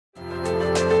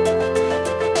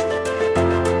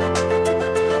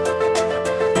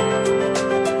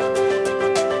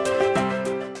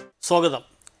സ്വാഗതം.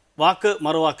 വാക്ക്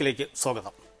മറുവാക്കിലേക്ക്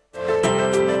സ്വാഗതം.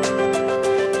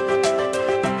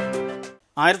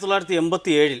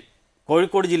 1987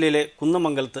 കോഴിക്കോട് ജില്ലയിലെ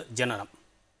കുന്നമംഗലത്ത് ജനനം.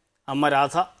 അമ്മ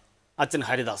രാധ, അച്ഛൻ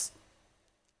ഹരിദാസ്.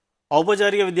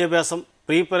 ഔപചാരിക വിദ്യാഭ്യാസം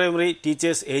പ്രീ പ്രൈമറി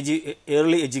ടീച്ചേഴ്സ്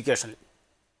ഏർലി എഡ്യൂക്കേഷനിൽ.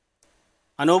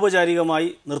 അനൗപചാരികമായി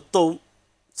നൃത്തവും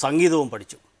സംഗീതവും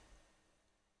പഠിച്ചു.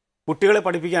 കുട്ടികളെ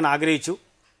പഠിപ്പിക്കാൻ ആഗ്രഹിച്ചു.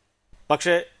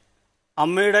 പക്ഷേ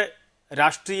അമ്മയുടെ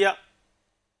രാഷ്ട്രീയ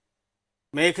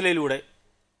മേഖലയിലൂടെ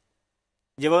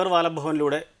ജവഹർ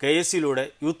വാലഭവനിലൂടെ KSUയിലൂടെ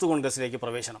യൂത്ത് കോൺഗ്രസിലേക്ക്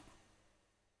പ്രവേശനം.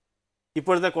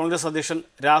 ഇപ്പോഴത്തെ കോൺഗ്രസ് അധ്യക്ഷൻ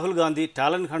രാഹുൽ ഗാന്ധി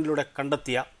ടാലൻറ്റ് ഹണ്ടിലൂടെ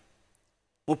കണ്ടെത്തിയ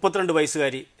 32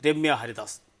 വയസ്സുകാരി രമ്യ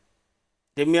ഹരിദാസ്.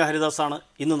 രമ്യ ഹരിദാസാണ്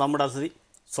ഇന്ന് നമ്മുടെ അതിഥി.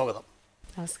 സ്വാഗതം.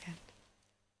 നമസ്കാരം.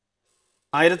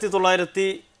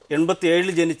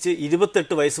 1987 ജനിച്ച്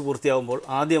 28 വയസ്സ് പൂർത്തിയാകുമ്പോൾ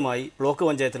ആദ്യമായി ബ്ലോക്ക്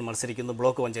പഞ്ചായത്തിൽ മത്സരിക്കുന്നു.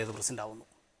 ബ്ലോക്ക് പഞ്ചായത്ത് പ്രസിഡന്റ് ആവുന്നു.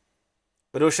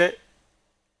 ഒരുപക്ഷെ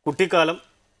കുട്ടിക്കാലം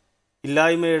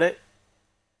ഇല്ലായ്മയുടെ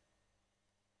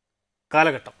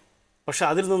കാലഘട്ടം. പക്ഷെ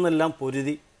അതിൽ നിന്നെല്ലാം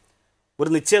പൊരുതി ഒരു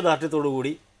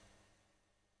നിശ്ചയദാർഢ്യത്തോടുകൂടി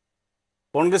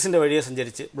കോൺഗ്രസിൻ്റെ വഴിയെ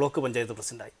സഞ്ചരിച്ച് ബ്ലോക്ക് പഞ്ചായത്ത്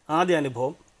പ്രസിഡന്റായി. ആദ്യ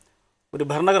അനുഭവം, ഒരു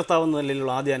ഭരണകർത്താവ് എന്ന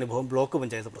നിലയിലുള്ള ആദ്യ അനുഭവം ബ്ലോക്ക്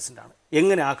പഞ്ചായത്ത് പ്രസിഡന്റാണ്.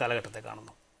 എങ്ങനെ ആ കാലഘട്ടത്തെ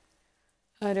കാണുന്നു?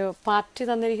 ഒരു പാർട്ടി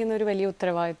തന്നിരിക്കുന്ന ഒരു വലിയ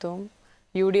ഉത്തരവാദിത്വവും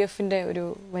UDFൻ്റെ ഒരു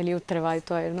വലിയ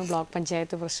ഉത്തരവാദിത്വമായിരുന്നു ബ്ലോക്ക്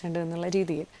പഞ്ചായത്ത് പ്രസിഡന്റ് എന്നുള്ള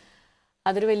രീതിയിൽ.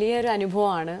 അതൊരു വലിയൊരു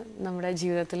അനുഭവമാണ്. നമ്മുടെ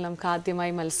ജീവിതത്തിൽ നമുക്ക്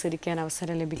ആദ്യമായി മത്സരിക്കാൻ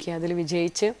അവസരം ലഭിക്കുക, അതിൽ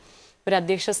വിജയിച്ച് ഒരു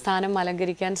അധ്യക്ഷ സ്ഥാനം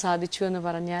അലങ്കരിക്കാൻ സാധിച്ചു എന്ന്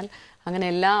പറഞ്ഞാൽ അങ്ങനെ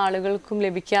എല്ലാ ആളുകൾക്കും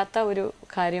ലഭിക്കാത്ത ഒരു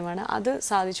കാര്യമാണ്. അത്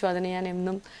സാധിച്ചു. അതിന് ഞാൻ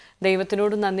എന്നും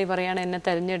ദൈവത്തിനോടും നന്ദി പറയാണ്. എന്നെ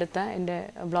തിരഞ്ഞെടുത്ത എൻ്റെ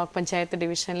ബ്ലോക്ക് പഞ്ചായത്ത്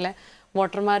ഡിവിഷനിലെ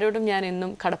വോട്ടർമാരോടും ഞാൻ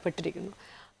എന്നും കടപ്പെട്ടിരിക്കുന്നു.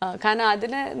 കാരണം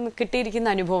അതിന് കിട്ടിയിരിക്കുന്ന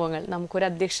അനുഭവങ്ങൾ, നമുക്കൊരു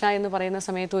അധ്യക്ഷ എന്ന് പറയുന്ന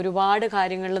സമയത്ത് ഒരുപാട്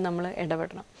കാര്യങ്ങളിൽ നമ്മൾ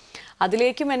ഇടപെടണം.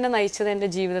 അതിലേക്കും എന്നെ നയിച്ചത് എൻ്റെ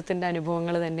ജീവിതത്തിൻ്റെ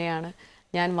അനുഭവങ്ങൾ തന്നെയാണ്.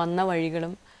 ഞാൻ വന്ന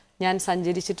വഴികളും ഞാൻ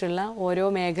സഞ്ചരിച്ചിട്ടുള്ള ഓരോ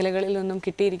മേഖലകളിൽ നിന്നും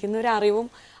കിട്ടിയിരിക്കുന്ന ഒരു അറിവും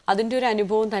അതിൻ്റെ ഒരു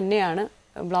അനുഭവം തന്നെയാണ്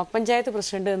ബ്ലോക്ക് പഞ്ചായത്ത്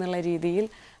പ്രസിഡന്റ് എന്നുള്ള രീതിയിൽ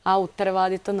ആ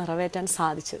ഉത്തരവാദിത്വം നിറവേറ്റാൻ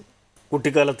സാധിച്ചത്.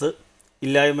 കുട്ടിക്കാലത്ത്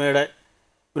ഇല്ലായ്മയുടെ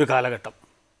ഒരു കാലഘട്ടം.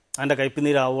 അതിൻ്റെ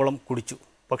കയ്പിനീരാവോളം കുടിച്ചു.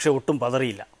 പക്ഷെ ഒട്ടും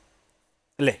പതറിയില്ല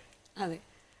അല്ലേ? അതെ,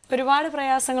 ഒരുപാട്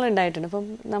പ്രയാസങ്ങൾ ഉണ്ടായിട്ടുണ്ട്. ഇപ്പം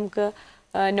നമുക്ക്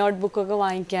നോട്ട്ബുക്കൊക്കെ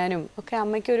വാങ്ങിക്കാനും ഒക്കെ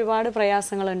അമ്മയ്ക്ക് ഒരുപാട്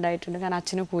പ്രയാസങ്ങൾ ഉണ്ടായിട്ടുണ്ട്. കാരണം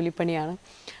അച്ഛന് കൂലിപ്പണിയാണ്.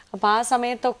 അപ്പോൾ ആ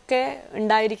സമയത്തൊക്കെ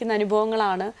ഉണ്ടായിരിക്കുന്ന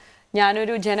അനുഭവങ്ങളാണ്.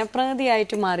 ഞാനൊരു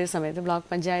ജനപ്രതിനിധിയായിട്ട് മാറിയ സമയത്ത്, ബ്ലോക്ക്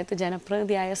പഞ്ചായത്ത്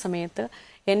ജനപ്രതിനിധിയായ സമയത്ത്,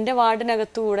 എൻ്റെ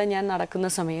വാർഡിനകത്തുകൂടെ ഞാൻ നടക്കുന്ന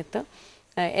സമയത്ത്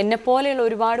എന്നെപ്പോലെയുള്ള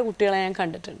ഒരുപാട് കുട്ടികളെ ഞാൻ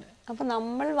കണ്ടിട്ടുണ്ട്. അപ്പം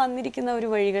നമ്മൾ വന്നിരിക്കുന്ന ഒരു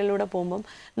വഴികളിലൂടെ പോകുമ്പം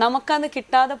നമുക്കത്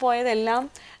കിട്ടാതെ പോയതെല്ലാം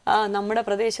നമ്മുടെ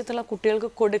പ്രദേശത്തുള്ള കുട്ടികൾക്ക്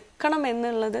കൊടുക്കണം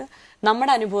എന്നുള്ളത്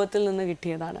നമ്മുടെ അനുഭവത്തിൽ നിന്ന്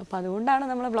കിട്ടിയതാണ്. അപ്പം അതുകൊണ്ടാണ്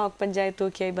നമ്മൾ ബ്ലോക്ക്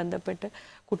പഞ്ചായത്തൊക്കെയായി ബന്ധപ്പെട്ട്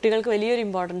കുട്ടികൾക്ക് വലിയൊരു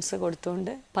ഇമ്പോർട്ടൻസ്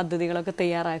കൊടുത്തുകൊണ്ട് പദ്ധതികളൊക്കെ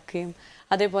തയ്യാറാക്കുകയും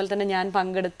അതേപോലെ തന്നെ ഞാൻ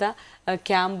പങ്കെടുത്ത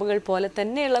ക്യാമ്പുകൾ പോലെ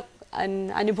തന്നെയുള്ള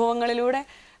അനുഭവങ്ങളിലൂടെ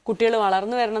കുട്ടികൾ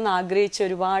വളർന്നു വരണമെന്ന് ആഗ്രഹിച്ച്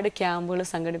ഒരുപാട് ക്യാമ്പുകൾ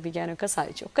സംഘടിപ്പിക്കാനൊക്കെ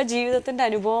സാധിച്ചു. ഒക്കെ ജീവിതത്തിൻ്റെ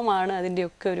അനുഭവമാണ്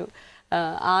അതിൻ്റെയൊക്കെ ഒരു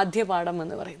ആദ്യ പാഠം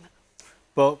എന്ന് പറയുന്നത്.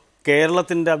 ഇപ്പോൾ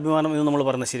കേരളത്തിൻ്റെ അഭിമാനം എന്ന് നമ്മൾ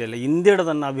പറഞ്ഞത് ശരിയല്ല. ഇന്ത്യയുടെ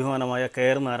തന്നെ അഭിമാനമായ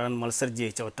KR നാരായണൻ മത്സരിച്ച്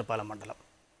ജയിച്ച ഒറ്റപ്പാലം മണ്ഡലം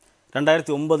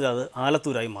 2009 അത്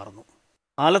ആലത്തൂരായി മാറുന്നു.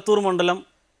 ആലത്തൂർ മണ്ഡലം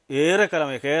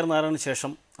ഏറെക്കാലമായി KR നാരായണന്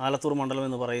ശേഷം ആലത്തൂർ മണ്ഡലം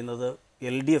എന്ന് പറയുന്നത്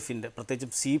LDFൻ്റെ,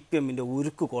 പ്രത്യേകിച്ചും CPMൻ്റെ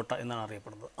ഉരുക്കു കോട്ട എന്നാണ്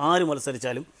അറിയപ്പെടുന്നത്. ആര്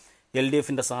മത്സരിച്ചാലും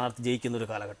LDFൻ്റെ സ്ഥാനാർത്ഥി ജയിക്കുന്നൊരു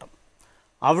കാലഘട്ടം.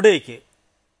 അവിടേക്ക്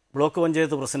ബ്ലോക്ക്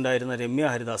പഞ്ചായത്ത് പ്രസിഡൻ്റായിരുന്ന രമ്യ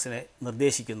ഹരിദാസിനെ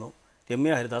നിർദ്ദേശിക്കുന്നു.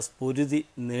 രമ്യ ഹരിദാസ് പൊരുതി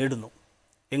നേടുന്നു.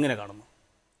 എങ്ങനെ കാണുന്നു?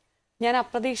 ഞാൻ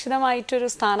അപ്രതീക്ഷിതമായിട്ടൊരു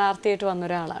സ്ഥാനാർത്ഥിയായിട്ട് വന്ന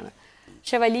ഒരാളാണ്.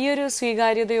 പക്ഷെ വലിയൊരു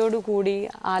സ്വീകാര്യതയോടുകൂടി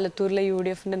ആലത്തൂരിലെ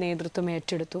UDFൻ്റെ നേതൃത്വം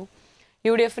ഏറ്റെടുത്തു.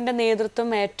 UDFൻ്റെ നേതൃത്വം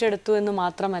ഏറ്റെടുത്തു എന്ന്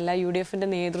മാത്രമല്ല, UDFൻ്റെ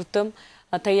നേതൃത്വം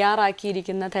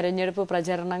തയ്യാറാക്കിയിരിക്കുന്ന തെരഞ്ഞെടുപ്പ്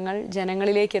പ്രചരണങ്ങൾ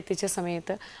ജനങ്ങളിലേക്ക് എത്തിച്ച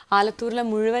സമയത്ത് ആലത്തൂരിലെ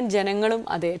മുഴുവൻ ജനങ്ങളും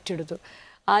അത് ഏറ്റെടുത്തു.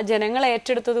 ആ ജനങ്ങൾ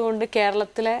ഏറ്റെടുത്തത് കൊണ്ട്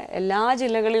കേരളത്തിലെ എല്ലാ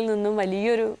ജില്ലകളിൽ നിന്നും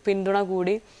വലിയൊരു പിന്തുണ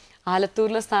കൂടി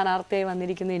ആലത്തൂരിലെ സ്ഥാനാർത്ഥിയായി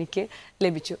വന്നിരിക്കുന്ന എനിക്ക്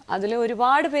ലഭിച്ചു. അതിൽ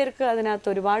ഒരുപാട് പേർക്ക്, അതിനകത്ത്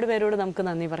ഒരുപാട് പേരോട് നമുക്ക്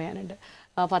നന്ദി പറയാനുണ്ട്.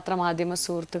 പത്രമാധ്യമ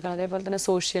സുഹൃത്തുക്കൾ, അതേപോലെ തന്നെ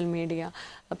സോഷ്യൽ മീഡിയ,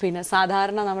 പിന്നെ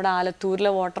സാധാരണ നമ്മുടെ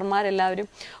ആലത്തൂരിലെ വോട്ടർമാരെല്ലാവരും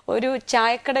ഒരു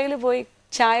ചായക്കടയിൽ പോയി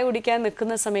ചായ കുടിക്കാൻ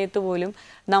നിൽക്കുന്ന സമയത്ത് പോലും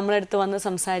നമ്മളടുത്ത് വന്ന്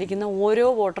സംസാരിക്കുന്ന ഓരോ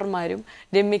വോട്ടർമാരും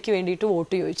രമ്യയ്ക്ക് വേണ്ടിയിട്ട്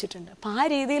വോട്ട് ചോദിച്ചിട്ടുണ്ട്. അപ്പം ആ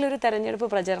രീതിയിലൊരു തെരഞ്ഞെടുപ്പ്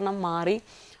പ്രചരണം മാറി.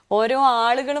 ഓരോ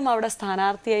ആളുകളും അവിടെ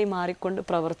സ്ഥാനാർത്ഥിയായി മാറിക്കൊണ്ട്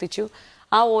പ്രവർത്തിച്ചു.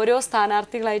 ആ ഓരോ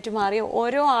സ്ഥാനാർത്ഥികളായിട്ട് മാറിയ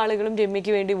ഓരോ ആളുകളും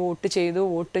രമ്യയ്ക്ക് വേണ്ടി വോട്ട് ചെയ്തു,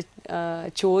 വോട്ട്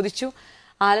ചോദിച്ചു.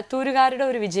 ആലത്തൂരുകാരുടെ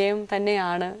ഒരു വിജയം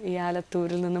തന്നെയാണ് ഈ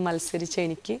ആലത്തൂരിൽ നിന്ന് മത്സരിച്ച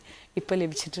എനിക്ക് ഇപ്പം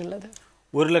ലഭിച്ചിട്ടുള്ളത്.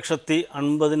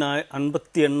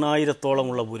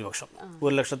 1,58,000 ഭൂരിപക്ഷം.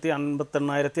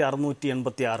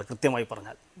 1,58,686 കൃത്യമായി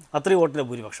പറഞ്ഞാൽ അത്രയും വോട്ടിൻ്റെ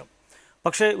ഭൂരിപക്ഷം.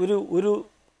 പക്ഷേ ഒരു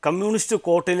കമ്മ്യൂണിസ്റ്റ്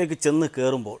കോട്ടയിലേക്ക് ചെന്ന്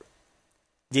കയറുമ്പോൾ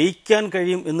ജയിക്കാൻ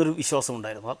കഴിയും എന്നൊരു വിശ്വാസം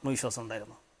ഉണ്ടായിരുന്നു, ആത്മവിശ്വാസം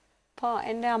ഉണ്ടായിരുന്നു. അപ്പോൾ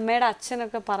എൻ്റെ അമ്മയുടെ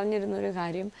അച്ഛനൊക്കെ പറഞ്ഞിരുന്നൊരു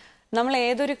കാര്യം, നമ്മൾ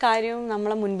ഏതൊരു കാര്യവും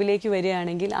നമ്മളെ മുൻപിലേക്ക്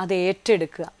വരികയാണെങ്കിൽ അത്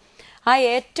ഏറ്റെടുക്കുക. ആ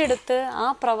ഏറ്റെടുത്ത് ആ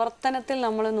പ്രവർത്തനത്തിൽ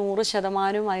നമ്മൾ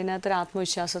 100% അതിനകത്തൊരു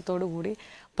ആത്മവിശ്വാസത്തോടു കൂടി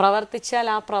പ്രവർത്തിച്ചാൽ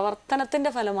ആ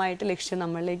പ്രവർത്തനത്തിൻ്റെ ഫലമായിട്ട് ലക്ഷ്യം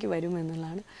നമ്മളിലേക്ക് വരും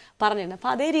എന്നുള്ളതാണ് പറഞ്ഞിരുന്നത്.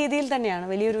 അപ്പോൾ അതേ രീതിയിൽ തന്നെയാണ്,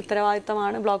 വലിയൊരു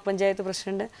ഉത്തരവാദിത്തമാണ് ബ്ലോക്ക് പഞ്ചായത്ത്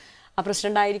പ്രസിഡന്റ്. ആ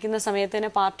പ്രസിഡൻ്റായിരിക്കുന്ന സമയത്ത്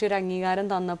തന്നെ പാർട്ടി ഒരു അംഗീകാരം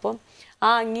തന്നപ്പോൾ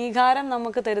ആ അംഗീകാരം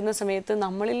നമുക്ക് തരുന്ന സമയത്ത്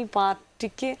നമ്മളിൽ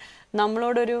പാർട്ടിക്ക്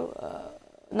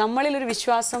നമ്മളിലൊരു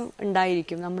വിശ്വാസം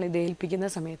ഉണ്ടായിരിക്കും നമ്മളിത് ഏൽപ്പിക്കുന്ന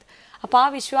സമയത്ത്. അപ്പോൾ ആ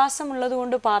വിശ്വാസം ഉള്ളത്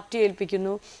കൊണ്ട് പാർട്ടി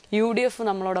ഏൽപ്പിക്കുന്നു, UDF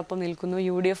നമ്മളോടൊപ്പം നിൽക്കുന്നു,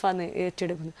 UDF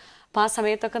ഏറ്റെടുക്കുന്നു. അപ്പോൾ ആ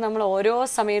സമയത്തൊക്കെ നമ്മൾ ഓരോ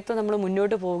സമയത്തും നമ്മൾ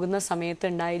മുന്നോട്ട് പോകുന്ന സമയത്ത്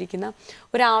ഉണ്ടായിരിക്കുന്ന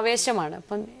ഒരു ആവേശമാണ്.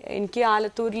 അപ്പം എനിക്ക്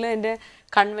ആലത്തൂരിൽ എൻ്റെ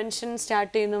കൺവെൻഷൻ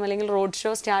സ്റ്റാർട്ട് ചെയ്യുന്ന അല്ലെങ്കിൽ റോഡ്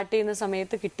ഷോ സ്റ്റാർട്ട് ചെയ്യുന്ന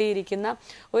സമയത്ത് കിട്ടിയിരിക്കുന്ന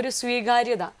ഒരു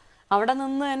സ്വീകാര്യത അവിടെ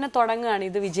നിന്ന് തന്നെ തുടങ്ങുകയാണ്.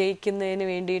 ഇത് വിജയിക്കുന്നതിന്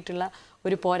വേണ്ടിയിട്ടുള്ള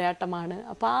ഒരു പോരാട്ടമാണ്.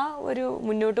 അപ്പോൾ ആ ഒരു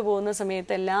മുന്നോട്ട് പോകുന്ന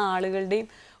സമയത്ത് എല്ലാ ആളുകളുടെയും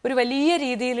ഒരു വലിയ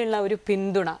രീതിയിലുള്ള ഒരു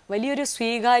പിന്തുണ, വലിയൊരു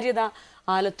സ്വീകാര്യത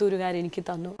ആലത്തൂരുകാർ എനിക്ക്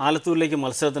തന്നു. ആലത്തൂരിലേക്ക്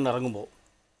മത്സരത്തിന് ഇറങ്ങുമ്പോൾ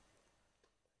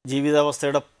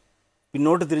ജീവിതാവസ്ഥയുടെ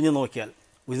പിന്നോട്ട് തിരിഞ്ഞു നോക്കിയാൽ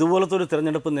ഇതുപോലത്തെ ഒരു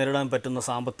തിരഞ്ഞെടുപ്പ് നേരിടാൻ പറ്റുന്ന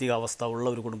സാമ്പത്തിക അവസ്ഥ ഉള്ള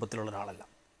ഒരു കുടുംബത്തിലുള്ള ഒരാളല്ല.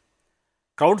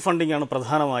 ക്രൗഡ് ഫണ്ടിങ്ങാണ്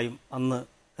പ്രധാനമായും അന്ന്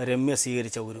രമ്യ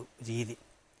സ്വീകരിച്ച ഒരു രീതി.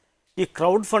 ഈ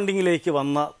ക്രൗഡ് ഫണ്ടിങ്ങിലേക്ക്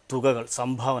വന്ന തുകകൾ,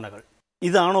 സംഭാവനകൾ,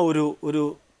 ഇതാണോ ഒരു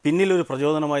പിന്നിലൊരു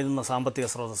പ്രചോദനമായി നിന്ന സാമ്പത്തിക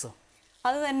സ്രോതസ്?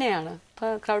 അത് തന്നെയാണ്. ഇപ്പോൾ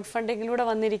ക്രൗഡ് ഫണ്ടിങ്ങിലൂടെ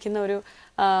വന്നിരിക്കുന്ന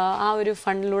ആ ഒരു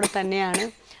ഫണ്ടിലൂടെ തന്നെയാണ്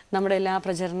നമ്മുടെ എല്ലാ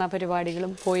പ്രചരണ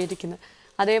പരിപാടികളും പോയിരിക്കുന്നത്.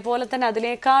 അതേപോലെ തന്നെ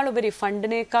അതിനേക്കാൾ ഉപരി,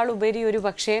 ഫണ്ടിനേക്കാൾ ഉപരി ഒരു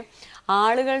പക്ഷേ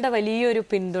ആളുകളുടെ വലിയൊരു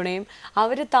പിന്തുണയും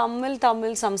അവർ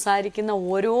തമ്മിൽ സംസാരിക്കുന്ന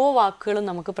ഓരോ വാക്കുകളും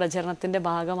നമുക്ക് പ്രചരണത്തിൻ്റെ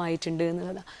ഭാഗമായിട്ടുണ്ട്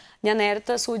എന്നുള്ളതാണ്. ഞാൻ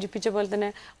നേരത്തെ സൂചിപ്പിച്ച പോലെ തന്നെ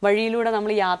വഴിയിലൂടെ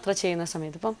നമ്മൾ യാത്ര ചെയ്യുന്ന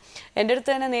സമയത്ത് ഇപ്പം എൻ്റെ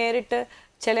അടുത്ത് തന്നെ നേരിട്ട്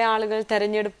ചില ആളുകൾ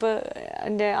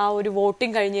തെരഞ്ഞെടുപ്പിൻ്റെ ആ ഒരു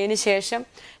വോട്ടിംഗ് കഴിഞ്ഞതിന് ശേഷം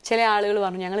ചില ആളുകൾ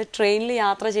പറഞ്ഞു, ഞങ്ങൾ ട്രെയിനിൽ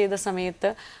യാത്ര ചെയ്ത സമയത്ത്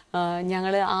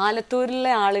ഞങ്ങൾ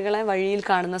ആലത്തൂരിലെ ആളുകളെ വഴിയിൽ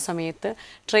കാണുന്ന സമയത്ത്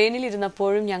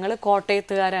ട്രെയിനിലിരുന്നപ്പോഴും ഞങ്ങൾ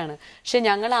കോട്ടയത്തുകാരാണ്, പക്ഷെ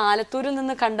ഞങ്ങൾ ആലത്തൂരിൽ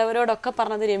നിന്ന് കണ്ടവരോടൊക്കെ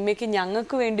പറഞ്ഞത് രമ്യയ്ക്ക്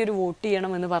ഞങ്ങൾക്ക് വേണ്ടി ഒരു വോട്ട്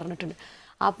ചെയ്യണമെന്ന് പറഞ്ഞിട്ടുണ്ട്.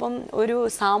 അപ്പം ഒരു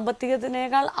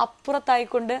സാമ്പത്തികത്തിനേക്കാൾ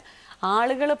അപ്പുറത്തായിക്കൊണ്ട്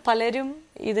ആളുകൾ പലരും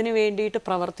ഇതിന് വേണ്ടിയിട്ട്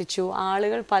പ്രവർത്തിച്ചു,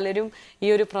 ആളുകൾ പലരും ഈ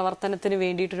ഒരു പ്രവർത്തനത്തിന്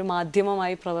വേണ്ടിയിട്ടൊരു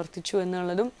മാധ്യമമായി പ്രവർത്തിച്ചു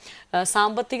എന്നുള്ളതും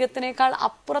സാമ്പത്തികത്തിനേക്കാൾ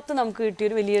അപ്പുറത്ത് നമുക്ക്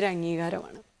കിട്ടിയൊരു വലിയൊരു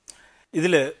അംഗീകാരമാണ്.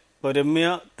 ഇതിൽ ഇപ്പോൾ രമ്യ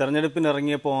തെരഞ്ഞെടുപ്പിന്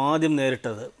ഇറങ്ങിയപ്പോൾ ആദ്യം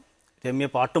നേരിട്ടത് രമ്യ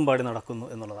പാട്ടും പാടി നടക്കുന്നു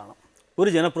എന്നുള്ളതാണ്. ഒരു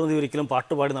ജനപ്രതിനിധി ഒരിക്കലും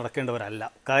പാട്ടുപാടി നടക്കേണ്ടവരല്ല,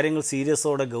 കാര്യങ്ങൾ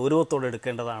സീരിയസോടെ ഗൗരവത്തോടെ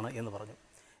എടുക്കേണ്ടതാണ് എന്ന് പറഞ്ഞു.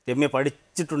 രമ്യ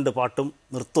പഠിച്ചിട്ടുണ്ട് പാട്ടും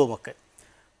നൃത്തവുമൊക്കെ.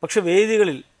 പക്ഷെ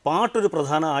വേദികളിൽ പാട്ടൊരു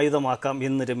പ്രധാന ആയുധമാക്കാം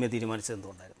എന്ന് രമ്യ തീരുമാനിച്ചത്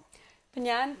എന്തുകൊണ്ടായിരുന്നു? ഇപ്പം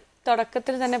ഞാൻ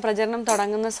തുടക്കത്തിൽ തന്നെ പ്രചരണം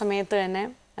തുടങ്ങുന്ന സമയത്ത് തന്നെ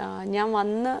ഞാൻ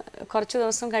വന്ന് കുറച്ച്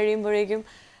ദിവസം കഴിയുമ്പോഴേക്കും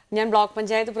ഞാൻ ബ്ലോക്ക്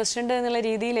പഞ്ചായത്ത് പ്രസിഡന്റ് എന്നുള്ള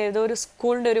രീതിയിൽ ഏതോ ഒരു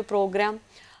സ്കൂളിൻ്റെ ഒരു പ്രോഗ്രാം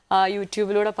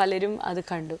യൂട്യൂബിലൂടെ പലരും അത്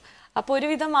കണ്ടു. അപ്പോൾ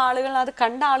ഒരുവിധം ആളുകൾ, അത്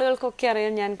കണ്ട ആളുകൾക്കൊക്കെ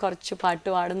അറിയാം ഞാൻ കുറച്ച് പാട്ട്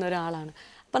പാടുന്ന ഒരാളാണ്.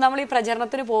 അപ്പോൾ നമ്മൾ ഈ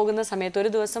പ്രചരണത്തിന് പോകുന്ന സമയത്ത്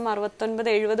ഒരു ദിവസം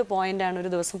 69-70 പോയിൻ്റാണ്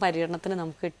ഒരു ദിവസം പര്യടനത്തിന്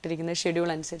നമുക്ക് ഇട്ടിരിക്കുന്ന ഷെഡ്യൂൾ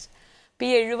അനുസരിച്ച്. അപ്പോൾ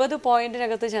ഈ 70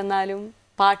 പോയിന്റിനകത്ത് ചെന്നാലും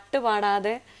പാട്ട്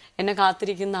പാടാതെ എന്നെ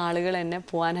കാത്തിരിക്കുന്ന ആളുകൾ എന്നെ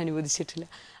പോകാൻ അനുവദിച്ചിട്ടില്ല.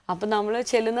 അപ്പം നമ്മൾ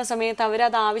ചെല്ലുന്ന സമയത്ത്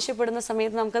അവരത് ആവശ്യപ്പെടുന്ന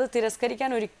സമയത്ത് നമുക്കത് തിരസ്കരിക്കാൻ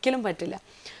ഒരിക്കലും പറ്റില്ല.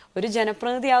 ഒരു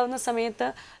ജനപ്രതിനിധിയാവുന്ന സമയത്ത്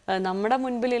നമ്മുടെ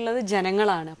മുൻപിലുള്ളത്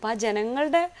ജനങ്ങളാണ്. അപ്പോൾ ആ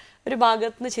ജനങ്ങളുടെ ഒരു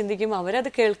ഭാഗത്ത് നിന്ന് ചിന്തിക്കുമ്പോൾ അവരത്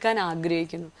കേൾക്കാൻ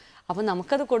ആഗ്രഹിക്കുന്നു. അപ്പം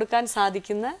നമുക്കത് കൊടുക്കാൻ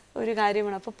സാധിക്കുന്ന ഒരു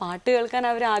കാര്യമാണ്. അപ്പോൾ പാട്ട് കേൾക്കാൻ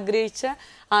അവർ ആഗ്രഹിച്ച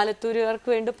ആലത്തൂരുകാർക്ക്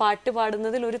വേണ്ടി പാട്ട്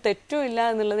പാടുന്നതിൽ ഒരു തെറ്റും ഇല്ല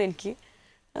എന്നുള്ളത് എനിക്ക്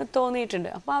തോന്നിയിട്ടുണ്ട്.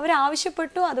 അപ്പോൾ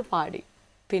അവരാവശ്യപ്പെട്ടു, അത് പാടി.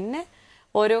 പിന്നെ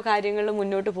ഓരോ കാര്യങ്ങളിലും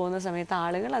മുന്നോട്ട് പോകുന്ന സമയത്ത്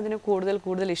ആളുകൾ അതിന്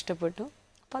കൂടുതൽ ഇഷ്ടപ്പെട്ടു.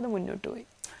 അപ്പോൾ അത് മുന്നോട്ട് പോയി.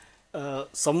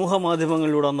 സമൂഹ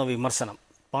മാധ്യമങ്ങളിലൂടെ വന്ന വിമർശനം,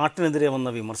 പാട്ടിനെതിരെ വന്ന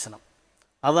വിമർശനം,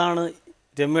 അതാണ്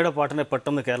രമ്യയുടെ പാട്ടിനെ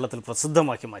പെട്ടെന്ന് കേരളത്തിൽ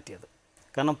പ്രസിദ്ധമാക്കി മാറ്റിയത്.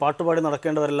 കാരണം പാട്ടുപാടി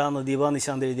നടക്കേണ്ടവരല്ല എന്ന് ദീപാ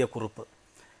നിശാന്ത് എഴുതിയ കുറിപ്പ്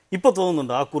ഇപ്പോൾ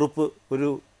തോന്നുന്നുണ്ട് ആ കുറിപ്പ് ഒരു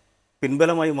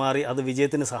പിൻബലമായി മാറി അത്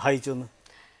വിജയത്തിന് സഹായിച്ചു എന്ന്?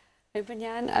 ഇപ്പം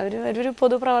ഞാൻ ഒരു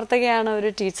പൊതുപ്രവർത്തകയാണ്, ഒരു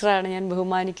ടീച്ചറാണ്, ഞാൻ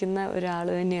ബഹുമാനിക്കുന്ന ഒരാൾ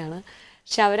തന്നെയാണ്.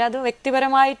 പക്ഷെ അവരത്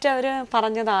വ്യക്തിപരമായിട്ട് അവർ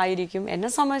പറഞ്ഞതായിരിക്കും. എന്നെ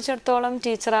സംബന്ധിച്ചിടത്തോളം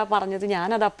ടീച്ചറാ പറഞ്ഞത്,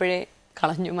 ഞാനത് അപ്പോഴേ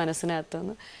കളഞ്ഞു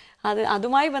മനസ്സിനകത്തുനിന്ന്.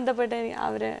 അതുമായി ബന്ധപ്പെട്ട്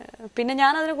പിന്നെ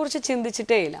ഞാനതിനെക്കുറിച്ച്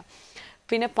ചിന്തിച്ചിട്ടേ ഇല്ല.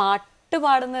 പിന്നെ പാട്ട്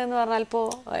പാടുന്നതെന്ന് പറഞ്ഞാൽ ഇപ്പോൾ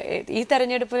ഈ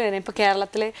തെരഞ്ഞെടുപ്പിൽ തന്നെ ഇപ്പോൾ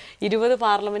കേരളത്തിലെ 20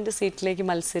 പാർലമെൻറ്റ് സീറ്റിലേക്ക്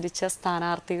മത്സരിച്ച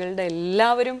സ്ഥാനാർത്ഥികളുടെ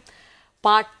എല്ലാവരും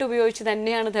പാട്ട് ഉപയോഗിച്ച്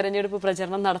തന്നെയാണ് തെരഞ്ഞെടുപ്പ്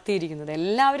പ്രചരണം നടത്തിയിരിക്കുന്നത്.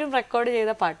 എല്ലാവരും റെക്കോർഡ്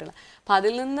ചെയ്ത പാട്ടുകൾ. അപ്പം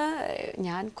അതിൽ നിന്ന്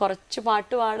ഞാൻ കുറച്ച്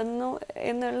പാട്ട് പാടുന്നു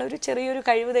എന്നുള്ളൊരു ചെറിയൊരു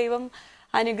കഴിവ് ദൈവം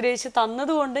അനുഗ്രഹിച്ച്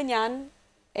തന്നതുകൊണ്ട്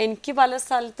എനിക്ക് പല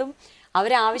സ്ഥലത്തും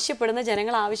അവരാവശ്യപ്പെടുന്ന,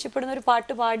 ജനങ്ങൾ ആവശ്യപ്പെടുന്ന ഒരു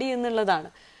പാട്ട് പാടി എന്നുള്ളതാണ്.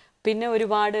 പിന്നെ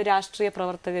ഒരുപാട് രാഷ്ട്രീയ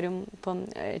പ്രവർത്തകരും, ഇപ്പം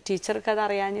ടീച്ചർക്ക് അത്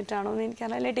അറിയാഞ്ഞിട്ടാണോ എന്ന്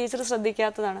എനിക്കറിയില്ല, അല്ലെങ്കിൽ ടീച്ചർ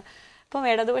ശ്രദ്ധിക്കാത്തതാണ്, ഇപ്പം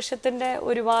ഇടതുപക്ഷത്തിൻ്റെ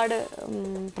ഒരുപാട്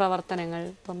പ്രവർത്തനങ്ങൾ,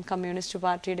 ഇപ്പം കമ്മ്യൂണിസ്റ്റ്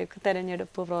പാർട്ടിയുടെയൊക്കെ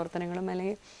തെരഞ്ഞെടുപ്പ് പ്രവർത്തനങ്ങളും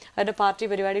അല്ലെങ്കിൽ അവരുടെ പാർട്ടി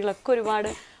പരിപാടികളൊക്കെ ഒരുപാട്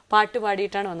പാട്ട്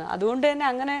പാടിയിട്ടാണ് വന്നത്. അതുകൊണ്ട് തന്നെ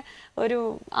അങ്ങനെ ഒരു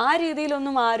ആ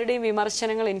രീതിയിലൊന്നും ആരുടെയും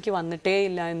വിമർശനങ്ങൾ എനിക്ക് വന്നിട്ടേ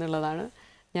ഇല്ല എന്നുള്ളതാണ്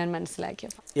ഞാൻ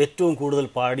മനസ്സിലാക്കിയത്. ഏറ്റവും കൂടുതൽ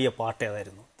പാടിയ പാട്ട്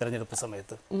ഏതായിരുന്നു തെരഞ്ഞെടുപ്പ്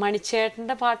സമയത്ത്?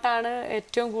 മണിച്ചേട്ടൻ്റെ പാട്ടാണ്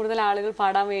ഏറ്റവും കൂടുതൽ ആളുകൾ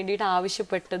പാടാൻ വേണ്ടിയിട്ട്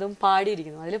ആവശ്യപ്പെട്ടതും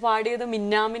പാടിയിരിക്കുന്നത്. അതിൽ പാടിയത്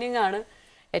മിന്നാമിനിങ്ങാണ്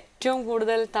ഏറ്റവും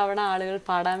കൂടുതൽ തവണ ആളുകൾ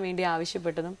പാടാൻ വേണ്ടി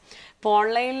ആവശ്യപ്പെട്ടതും. ഇപ്പോൾ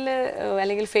ഓൺലൈനിൽ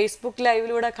അല്ലെങ്കിൽ ഫേസ്ബുക്ക്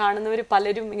ലൈവിലൂടെ കാണുന്നവർ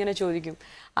പലരും ഇങ്ങനെ ചോദിക്കും,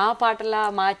 ആ പാട്ടല്ല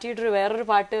മാറ്റിയിട്ടൊരു വേറൊരു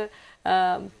പാട്ട്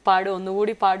പാടും,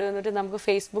 ഒന്നുകൂടി പാടും എന്നിട്ട് നമുക്ക്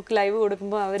ഫേസ്ബുക്ക് ലൈവ്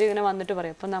കൊടുക്കുമ്പോൾ അവരിങ്ങനെ വന്നിട്ട്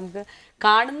പറയും. അപ്പം നമുക്ക്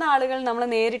കാണുന്ന ആളുകൾ, നമ്മളെ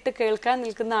നേരിട്ട് കേൾക്കാൻ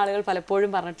നിൽക്കുന്ന ആളുകൾ പലപ്പോഴും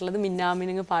പറഞ്ഞിട്ടുള്ളത്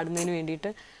മിന്നാമിനിങ് പാടുന്നതിന് വേണ്ടിയിട്ട്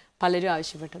പലരും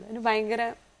ആവശ്യപ്പെട്ടത്. അതിന് ഭയങ്കര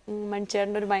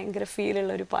മണിച്ചേട്ടൻ്റെ ഒരു ഭയങ്കര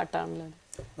ഫീലുള്ള ഒരു പാട്ടാണല്ലോ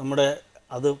നമ്മുടെ.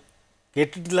 അത്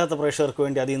കേട്ടിട്ടില്ലാത്ത പ്രേക്ഷകർക്ക്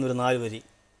വേണ്ടി അതിൽ നിന്നൊരു 4 വരി.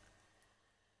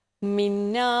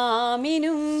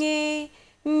 മിന്നാമിനുങ്ങേ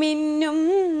മിന്നും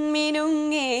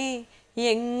മിനുങ്ങേ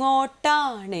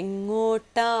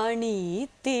എങ്ങോട്ടാണെങ്ങോട്ടാണീ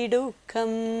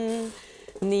തിടുക്കം,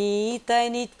 നീ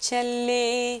തനിച്ചല്ലേ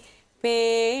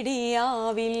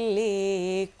പേടിയാവില്ലേ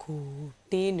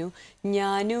കൂട്ടിനു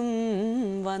ഞാനും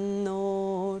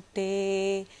വന്നോട്ടെ,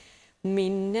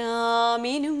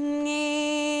 മിന്നാമിനുങ്ങേ.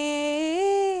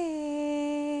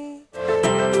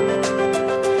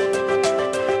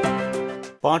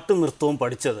 പാട്ടും നൃത്തവും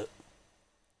പഠിച്ചത്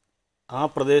ആ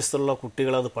പ്രദേശത്തുള്ള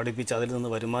കുട്ടികളെ അത് പഠിപ്പിച്ച് അതിൽ നിന്ന്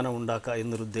വരുമാനം ഉണ്ടാക്കുക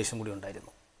എന്നൊരു ഉദ്ദേശം കൂടി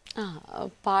ഉണ്ടായിരുന്നു.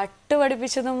 പാട്ട്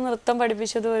പഠിപ്പിച്ചതും നൃത്തം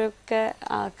പഠിപ്പിച്ചതും ഒക്കെ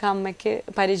അമ്മയ്ക്ക്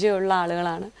പരിചയമുള്ള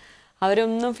ആളുകളാണ്.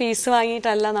 അവരൊന്നും ഫീസ്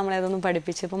വാങ്ങിയിട്ടല്ല നമ്മളതൊന്നും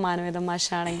പഠിപ്പിച്ച്. ഇപ്പോൾ മാനവേദം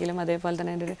മാഷാണെങ്കിലും അതേപോലെ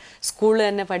തന്നെ എൻ്റെ ഒരു സ്കൂളിൽ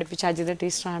തന്നെ പഠിപ്പിച്ച അജിത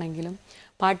ടീച്ചറാണെങ്കിലും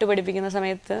പാട്ട് പഠിപ്പിക്കുന്ന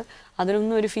സമയത്ത്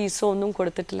അതിനൊന്നും ഒരു ഫീസോ ഒന്നും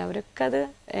കൊടുത്തിട്ടില്ല. അവരൊക്കെ അത്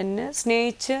എന്നെ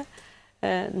സ്നേഹിച്ച്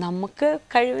നമുക്ക്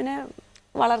കഴിവിനെ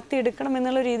വളർത്തിയെടുക്കണം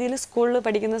എന്നുള്ള രീതിയിൽ സ്കൂളിൽ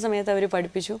പഠിക്കുന്ന സമയത്ത് അവർ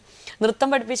പഠിപ്പിച്ചു. നൃത്തം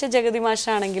പഠിപ്പിച്ച ജഗതി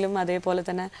മാഷാണെങ്കിലും അതേപോലെ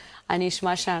തന്നെ അനീഷ്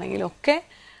മാഷാണെങ്കിലും ഒക്കെ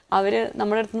അവർ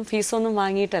നമ്മുടെ അടുത്തുനിന്ന് ഫീസൊന്നും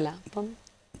വാങ്ങിയിട്ടല്ല. അപ്പം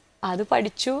അത്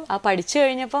പഠിച്ചു. ആ പഠിച്ചു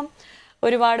കഴിഞ്ഞപ്പം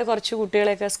ഒരുപാട് കുറച്ച്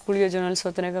കുട്ടികളെയൊക്കെ സ്കൂൾ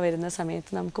യുവജനോത്സവത്തിനൊക്കെ വരുന്ന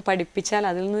സമയത്ത് നമുക്ക് പഠിപ്പിച്ചാൽ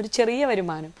അതിൽ നിന്നൊരു ചെറിയ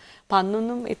വരുമാനം. അപ്പം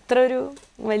അന്നൊന്നും ഇത്ര ഒരു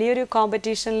വലിയൊരു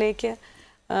കോമ്പറ്റീഷനിലേക്ക്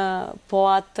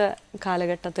പോവാത്ത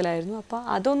കാലഘട്ടത്തിലായിരുന്നു. അപ്പോൾ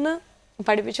അതൊന്ന്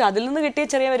പഠിപ്പിച്ചു. അതിൽ നിന്ന് കിട്ടിയ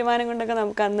ചെറിയ വരുമാനം കൊണ്ടൊക്കെ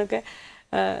നമുക്ക് അന്നൊക്കെ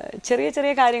ചെറിയ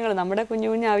ചെറിയ കാര്യങ്ങൾ, നമ്മുടെ കുഞ്ഞു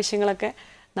കുഞ്ഞു ആവശ്യങ്ങളൊക്കെ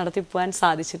നടത്തിപ്പോവാൻ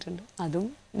സാധിച്ചിട്ടുണ്ട്. അതും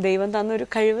ദൈവം തന്നൊരു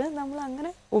കഴിവ് നമ്മൾ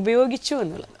അങ്ങനെ ഉപയോഗിച്ചു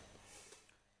എന്നുള്ളത്.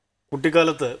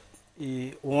 കുട്ടിക്കാലത്ത് ഈ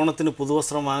ഓണത്തിന്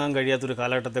പുതുവസ്ത്രം വാങ്ങാൻ കഴിയാത്തൊരു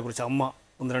കാലഘട്ടത്തെക്കുറിച്ച് അമ്മ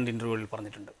 1-2 ഇൻ്റർവ്യൂകളിൽ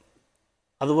പറഞ്ഞിട്ടുണ്ട്.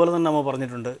 അതുപോലെ തന്നെ അമ്മ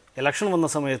പറഞ്ഞിട്ടുണ്ട്, ഇലക്ഷൻ വന്ന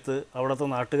സമയത്ത് അവിടുത്തെ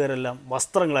നാട്ടുകാരെല്ലാം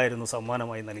വസ്ത്രങ്ങളായിരുന്നു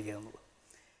സമ്മാനമായി നൽകിയെന്നുള്ളത്.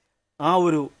 ആ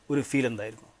ഒരു ഫീൽ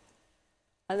എന്തായിരുന്നു?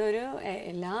 അതൊരു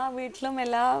എല്ലാ വീട്ടിലും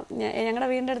ഞങ്ങളുടെ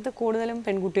വീടിൻ്റെ അടുത്ത് കൂടുതലും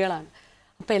പെൺകുട്ടികളാണ്.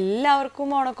 അപ്പം എല്ലാവർക്കും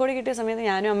ഓണക്കോടി കിട്ടിയ സമയത്ത്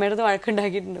ഞാനും അമ്മയുടെ അടുത്ത്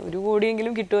വഴക്കുണ്ടാക്കിയിട്ടുണ്ട്, ഒരു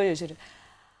കോടിയെങ്കിലും കിട്ടുമോ ചോദിച്ചിട്ട്.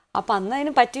 അപ്പം അന്ന്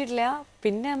അതിന് പറ്റിയിട്ടില്ല.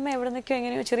 പിന്നെ അമ്മ എവിടെ നിന്നൊക്കെയോ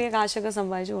എങ്ങനെയോ ചെറിയ കാശൊക്കെ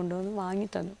സമ്പാദിച്ച് കൊണ്ടുവന്ന്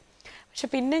വാങ്ങിത്തന്നു. പക്ഷെ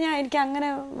പിന്നെ എനിക്ക് അങ്ങനെ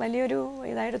വലിയൊരു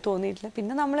ഇതായിട്ട് തോന്നിയിട്ടില്ല.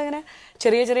 പിന്നെ നമ്മളിങ്ങനെ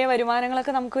ചെറിയ ചെറിയ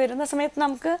വരുമാനങ്ങളൊക്കെ നമുക്ക് വരുന്ന സമയത്ത്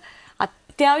നമുക്ക്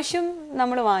അത്യാവശ്യം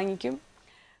നമ്മൾ വാങ്ങിക്കും.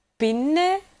 പിന്നെ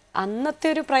അന്നത്തെ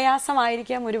ഒരു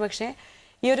പ്രയാസമായിരിക്കാം ഒരു പക്ഷേ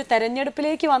ഈ ഒരു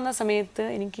തെരഞ്ഞെടുപ്പിലേക്ക് വന്ന സമയത്ത്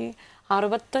എനിക്ക്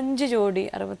 65 ജോഡി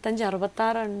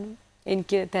 66 എണ്ണം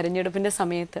എനിക്ക് തെരഞ്ഞെടുപ്പിൻ്റെ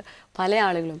സമയത്ത് പല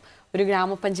ആളുകളും, ഒരു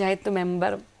ഗ്രാമപഞ്ചായത്ത്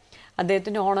മെമ്പറും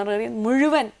അദ്ദേഹത്തിൻ്റെ ഓണറേറിയം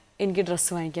മുഴുവൻ എനിക്ക്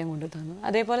ഡ്രസ്സ് വാങ്ങിക്കാൻ കൊണ്ടു തന്നു.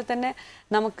 അതേപോലെ തന്നെ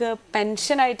നമുക്ക്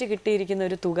പെൻഷനായിട്ട് കിട്ടിയിരിക്കുന്ന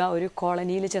ഒരു തുക ഒരു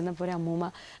കോളനിയിൽ ചെന്നപ്പോൾ ഒരു അമ്മൂമ്മ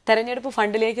തെരഞ്ഞെടുപ്പ്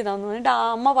ഫണ്ടിലേക്ക് തന്നു. എന്നിട്ട് ആ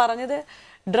അമ്മ പറഞ്ഞത്,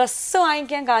 ഡ്രസ്സ്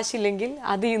വാങ്ങിക്കാൻ കാശില്ലെങ്കിൽ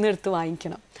അതിൽ നിന്ന് എടുത്ത്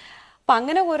വാങ്ങിക്കണം. അപ്പം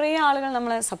അങ്ങനെ കുറേ ആളുകൾ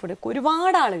നമ്മളെ സപ്പോർട്ട് ചെയ്യും,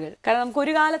 ഒരുപാട് ആളുകൾ. കാരണം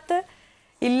നമുക്കൊരു കാലത്ത്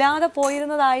ഇല്ലാതെ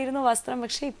പോയിരുന്നതായിരുന്നു വസ്ത്രം.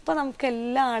 പക്ഷെ ഇപ്പം നമുക്ക്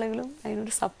എല്ലാ ആളുകളും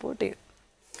അതിനോട് സപ്പോർട്ട് ചെയ്യും.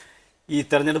 ഈ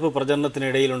തെരഞ്ഞെടുപ്പ്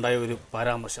പ്രചരണത്തിനിടയിലുണ്ടായ ഒരു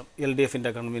പരാമർശം, LDFിൻ്റെ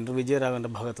കൺവീനർ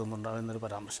വിജയരാഘവൻ്റെ ഭാഗത്തു നിന്നുണ്ടാകുന്നൊരു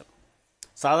പരാമർശം.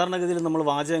 സാധാരണഗതിയിൽ നമ്മൾ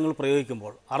വാചകങ്ങൾ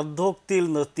പ്രയോഗിക്കുമ്പോൾ അർദ്ധോക്തിയിൽ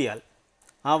നിർത്തിയാൽ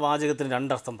ആ വാചകത്തിന്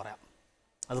 2 അർത്ഥം പറയാം.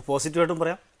 അത് പോസിറ്റീവായിട്ടും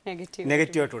പറയാം,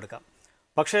 നെഗറ്റീവായിട്ടും എടുക്കാം.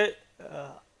 പക്ഷേ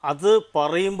അത്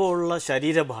പറയുമ്പോഴുള്ള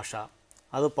ശരീരഭാഷ,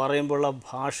 അത് പറയുമ്പോഴുള്ള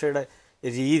ഭാഷയുടെ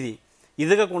രീതി,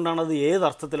 ഇതൊക്കെ കൊണ്ടാണ് അത്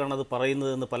ഏതർത്ഥത്തിലാണ് അത്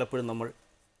പറയുന്നതെന്ന് പലപ്പോഴും നമ്മൾ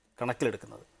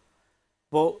കണക്കിലെടുക്കുന്നത്.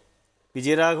 അപ്പോൾ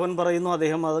വിജയരാഘവൻ പറയുന്നു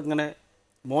അദ്ദേഹം അതിങ്ങനെ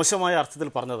മോശമായ അർത്ഥത്തിൽ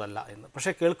പറഞ്ഞതല്ല എന്ന്.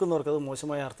 പക്ഷേ കേൾക്കുന്നവർക്ക് അത്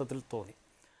മോശമായ അർത്ഥത്തിൽ തോന്നി.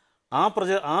 ആ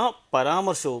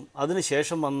പരാമർശവും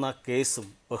അതിനുശേഷം വന്ന കേസും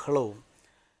ബഹളവും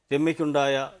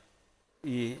രമ്യയ്ക്കുണ്ടായ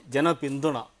ഈ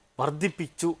ജനപിന്തുണ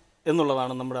വർദ്ധിപ്പിച്ചു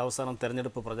എന്നുള്ളതാണ് നമ്മുടെ അവസാനം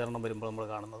തെരഞ്ഞെടുപ്പ് പ്രചരണം വരുമ്പോൾ നമ്മൾ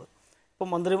കാണുന്നത്. ഇപ്പം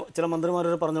ചില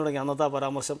മന്ത്രിമാരൊക്കെ പറഞ്ഞു തുടങ്ങി, അന്നത്തെ ആ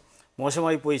പരാമർശം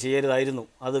മോശമായി പോയി, ചെയ്യരുതായിരുന്നു,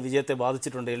 അത് വിജയത്തെ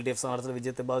ബാധിച്ചിട്ടുണ്ട്, LDF സ്ഥാനാർത്ഥിയുടെ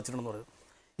വിജയത്തെ ബാധിച്ചിട്ടുണ്ടെന്ന് പറയുന്നത്.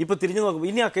 ഇപ്പോൾ തിരിഞ്ഞു നോക്കുമ്പോൾ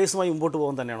ഇനി ആ കേസുമായി മുമ്പോട്ട്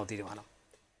പോകാൻ തന്നെയാണോ തീരുമാനം?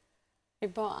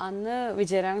 ഇപ്പോൾ അന്ന്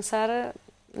വിജയരാഘവൻ സാറ്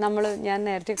ഞാൻ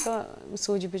നേരത്തെയൊക്കെ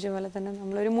സൂചിപ്പിച്ച പോലെ തന്നെ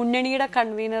നമ്മളൊരു മുന്നണിയുടെ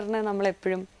കൺവീനറിനെ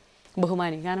നമ്മളെപ്പോഴും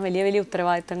ബഹുമാനിക്കും. കാരണം വലിയ വലിയ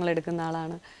ഉത്തരവാദിത്തങ്ങൾ എടുക്കുന്ന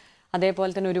ആളാണ്.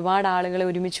 അതേപോലെ തന്നെ ഒരുപാട് ആളുകളെ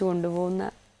ഒരുമിച്ച് കൊണ്ടുപോകുന്ന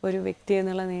ഒരു വ്യക്തി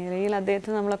എന്നുള്ള നിലയിൽ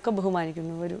അദ്ദേഹത്തെ നമ്മളൊക്കെ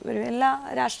ബഹുമാനിക്കുന്നു. ഒരു എല്ലാ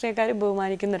രാഷ്ട്രീയക്കാരും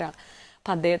ബഹുമാനിക്കുന്ന ഒരാൾ.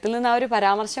 അപ്പം അദ്ദേഹത്തിൽ നിന്ന് ആ ഒരു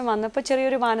പരാമർശം വന്നപ്പോൾ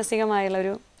ചെറിയൊരു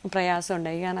മാനസികമായുള്ളൊരു പ്രയാസം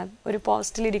ഉണ്ടായി. കാരണം ഒരു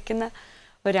പോസ്റ്റിലിരിക്കുന്ന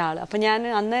ഒരാൾ. അപ്പം ഞാൻ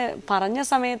അന്ന് പറഞ്ഞ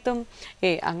സമയത്തും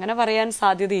അങ്ങനെ പറയാൻ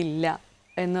സാധ്യതയില്ല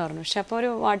എന്ന് പറഞ്ഞു. പക്ഷെ അപ്പോൾ ഒരു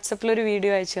വാട്സപ്പിലൊരു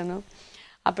വീഡിയോ അയച്ചു തന്നു.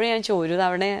 അപ്പോഴേ ഞാൻ ഒരു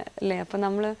തവണ അല്ലേ, അപ്പം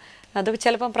നമ്മൾ അത്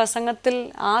ചിലപ്പം പ്രസംഗത്തിൽ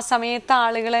ആ സമയത്ത്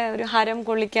ആളുകളെ ഒരു ഹരം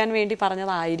കൊള്ളിക്കാൻ വേണ്ടി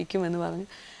പറഞ്ഞതായിരിക്കും എന്ന് പറഞ്ഞു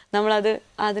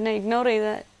അതിനെ ഇഗ്നോർ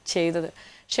ചെയ്തത്.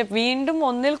 പക്ഷെ വീണ്ടും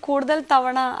ഒന്നിൽ കൂടുതൽ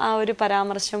തവണ ആ ഒരു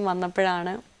പരാമർശം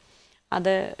വന്നപ്പോഴാണ്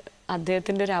അത്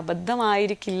അദ്ദേഹത്തിൻ്റെ ഒരു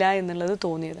അബദ്ധമായിരിക്കില്ല എന്നുള്ളത്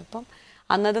തോന്നിയത്. അപ്പം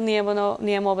അന്നത്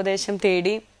നിയമോപദേശം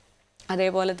തേടി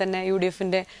അതേപോലെ തന്നെ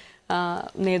UDFൻ്റെ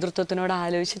നേതൃത്വത്തിനോട്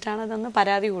ആലോചിച്ചിട്ടാണ് അതൊന്ന്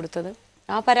പരാതി കൊടുത്തത്.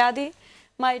 ആ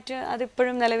പരാതിയുമായിട്ട്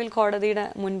അതിപ്പോഴും നിലവിൽ കോടതിയുടെ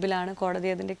മുൻപിലാണ്. കോടതി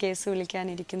അതിൻ്റെ കേസ്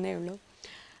വിളിക്കാനിരിക്കുന്നേ ഉള്ളൂ.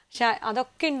 പക്ഷെ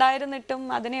അതൊക്കെ ഉണ്ടായിരുന്നിട്ടും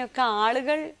അതിനെയൊക്കെ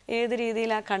ആളുകൾ ഏത്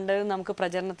രീതിയിലാണ് കണ്ടത് നമുക്ക്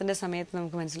പ്രചരണത്തിൻ്റെ സമയത്ത്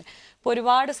നമുക്ക് മനസ്സിലായി. ഇപ്പോൾ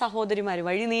ഒരുപാട് സഹോദരിമാർ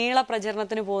വഴിനീള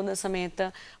പ്രചരണത്തിന് പോകുന്ന സമയത്ത്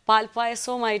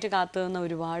പാൽപ്പായസവുമായിട്ട് കാത്തുനിന്ന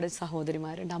ഒരുപാട്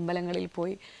സഹോദരിമാരുണ്ട്. അമ്പലങ്ങളിൽ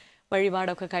പോയി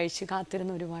വഴിപാടൊക്കെ കഴിച്ച്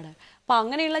കാത്തിരുന്ന ഒരുപാട്. അപ്പം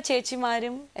അങ്ങനെയുള്ള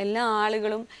ചേച്ചിമാരും എല്ലാ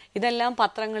ആളുകളും ഇതെല്ലാം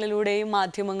പത്രങ്ങളിലൂടെയും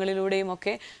മാധ്യമങ്ങളിലൂടെയും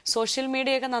ഒക്കെ സോഷ്യൽ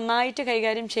മീഡിയയൊക്കെ നന്നായിട്ട്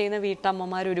കൈകാര്യം ചെയ്യുന്ന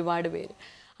വീട്ടമ്മമാർ ഒരുപാട് പേര്.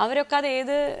 അവരൊക്കെ അത്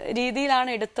ഏത് രീതിയിലാണ്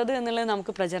എടുത്തത് എന്നുള്ളത്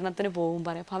നമുക്ക് പ്രചരണത്തിന് പോകും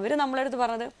പറയാം. അപ്പം അവർ നമ്മളടുത്ത്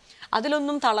പറഞ്ഞത്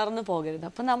അതിലൊന്നും തളർന്നു പോകരുത്.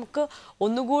 അപ്പം നമുക്ക്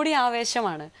ഒന്നുകൂടി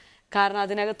ആവേശമാണ്. കാരണം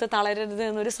അതിനകത്ത് തളരരുത്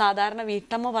എന്നൊരു സാധാരണ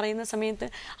വീട്ടമ്മ പറയുന്ന സമയത്ത്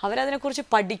അവരതിനെക്കുറിച്ച്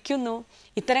പഠിക്കുന്നു.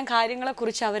 ഇത്തരം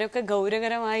കാര്യങ്ങളെക്കുറിച്ച് അവരൊക്കെ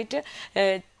ഗൗരവകരമായിട്ട്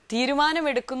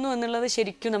തീരുമാനമെടുക്കുന്നു എന്നുള്ളത്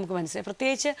ശരിക്കും നമുക്ക് മനസ്സിലായി.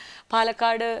 പ്രത്യേകിച്ച്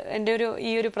പാലക്കാട്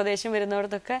ഈ ഒരു പ്രദേശം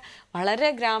വരുന്നിടത്തൊക്കെ വളരെ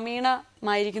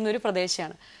ഗ്രാമീണമായിരിക്കുന്ന ഒരു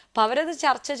പ്രദേശമാണ്. അപ്പം അവരത്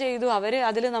ചർച്ച ചെയ്തു.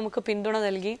 അതിൽ നമുക്ക് പിന്തുണ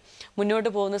നൽകി മുന്നോട്ട്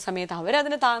പോകുന്ന സമയത്ത്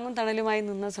അവരതിന് താങ്ങും തണലുമായി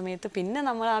നിന്ന സമയത്ത് പിന്നെ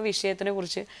നമ്മൾ ആ വിഷയത്തിനെ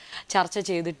കുറിച്ച് ചർച്ച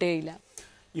ചെയ്തിട്ടേയില്ല.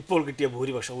 ഇപ്പോൾ കിട്ടിയ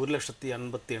ഭൂരിപക്ഷം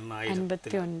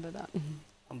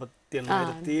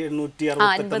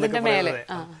 1,59,868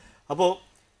 അപ്പോൾ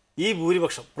ഈ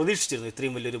ഭൂരിപക്ഷം പ്രതീക്ഷിച്ചിരുന്നു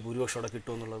ഇത്രയും വലിയൊരു ഭൂരിപക്ഷം അവിടെ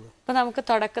കിട്ടുമെന്നുള്ളത്? അപ്പോൾ നമുക്ക്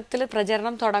തുടക്കത്തിൽ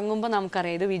പ്രചരണം തുടങ്ങുമ്പോൾ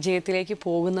നമുക്കറിയാം ഇത് വിജയത്തിലേക്ക്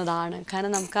പോകുന്നതാണ്.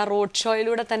 കാരണം നമുക്ക് ആ റോഡ്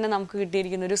ഷോയിലൂടെ തന്നെ നമുക്ക്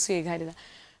കിട്ടിയിരിക്കുന്ന ഒരു സ്വീകാര്യത.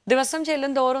 ദിവസം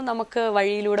ചെല്ലും തോറും നമുക്ക്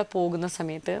വഴിയിലൂടെ പോകുന്ന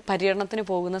സമയത്ത് പര്യടനത്തിന്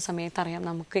പോകുന്ന സമയത്ത് അറിയാം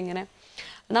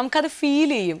നമുക്കത്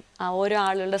ഫീൽ ചെയ്യും. ആ ഓരോ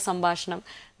ആളുകളുടെ സംഭാഷണം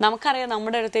നമുക്കറിയാം.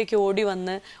 നമ്മുടെ അടുത്തേക്ക് ഓടി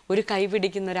വന്ന് ഒരു കൈ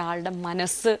പിടിക്കുന്ന ഒരാളുടെ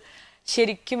മനസ്സ്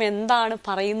ശരിക്കും എന്താണ്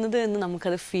പറയുന്നത് എന്ന്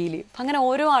നമുക്കത് ഫീൽ ചെയ്യും. അങ്ങനെ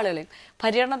ഓരോ ആളുകളെയും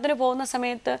പര്യടനത്തിന് പോകുന്ന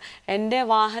സമയത്ത് എൻ്റെ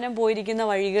വാഹനം പോയിരിക്കുന്ന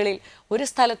വഴികളിൽ ഒരു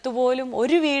സ്ഥലത്ത് പോലും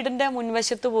ഒരു വീടിൻ്റെ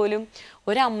മുൻവശത്ത് പോലും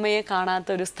ഒരമ്മയെ കാണാത്ത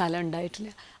ഒരു സ്ഥലം ഉണ്ടായിട്ടില്ല.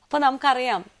 അപ്പോൾ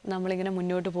നമുക്കറിയാം നമ്മളിങ്ങനെ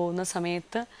മുന്നോട്ട് പോകുന്ന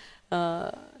സമയത്ത്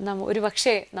ഒരു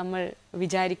പക്ഷേ നമ്മൾ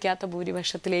വിചാരിക്കാത്ത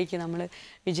ഭൂരിപക്ഷത്തിലേക്ക് നമ്മൾ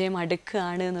വിജയം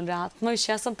അടുക്കുകയാണ് എന്നുള്ളൊരു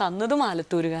ആത്മവിശ്വാസം തന്നതും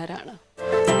ആലത്തൂരുകാരാണ്.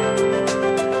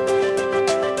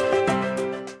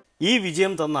 ഈ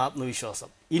വിജയം തന്ന ആത്മവിശ്വാസം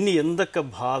ഇനി എന്തൊക്കെ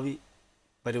ഭാവി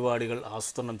പരിപാടികൾ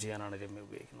ആസൂത്രണം ചെയ്യാനാണ് രമ്യ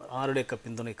ഉപയോഗിക്കുന്നത്? ആരുടെയൊക്കെ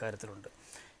പിന്തുണ ഇക്കാര്യത്തിലുണ്ട്?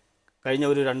 കഴിഞ്ഞ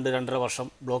ഒരു 2-2.5 വർഷം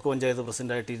ബ്ലോക്ക് പഞ്ചായത്ത്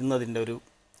പ്രസിഡൻ്റായിട്ട് ഇരുന്നതിൻ്റെ ഒരു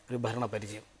ഭരണ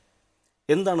പരിചയം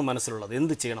എന്താണ് മനസ്സിലുള്ളത്?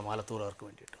 എന്ത് ചെയ്യണം ആലത്തൂർകാർക്ക്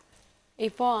വേണ്ടിയിട്ട്?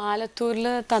 ഇപ്പോൾ ആലത്തൂരിൽ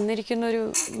തന്നിരിക്കുന്നൊരു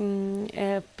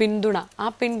പിന്തുണ, ആ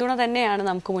പിന്തുണ തന്നെയാണ്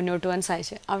നമുക്ക് മുന്നോട്ട് പോകാൻ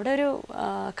സാധിച്ചത്. അവിടെ ഒരു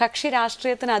കക്ഷി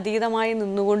രാഷ്ട്രീയത്തിന് അതീതമായി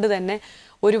നിന്നുകൊണ്ട് തന്നെ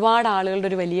ഒരുപാട് ആളുകളുടെ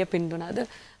ഒരു വലിയ പിന്തുണ അത്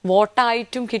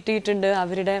വോട്ടായിട്ടും കിട്ടിയിട്ടുണ്ട്.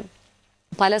 അവരുടെ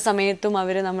പല സമയത്തും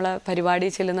അവർ നമ്മളെ പരിപാടി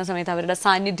ചെല്ലുന്ന സമയത്ത് അവരുടെ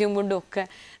സാന്നിധ്യം കൊണ്ടും ഒക്കെ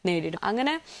നേടിയിടും.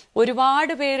 അങ്ങനെ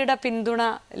ഒരുപാട് പേരുടെ പിന്തുണ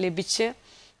ലഭിച്ച്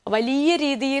വലിയ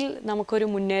രീതിയിൽ നമുക്കൊരു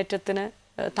മുന്നേറ്റത്തിന്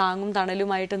താങ്ങും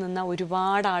തണലുമായിട്ട് നിന്ന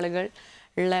ഒരുപാട് ആളുകൾ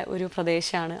ഉള്ള ഒരു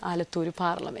പ്രദേശമാണ് ആലത്തൂർ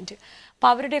പാർലമെൻറ്റ്. അപ്പോൾ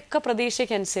അവരുടെയൊക്കെ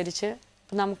പ്രതീക്ഷയ്ക്കനുസരിച്ച്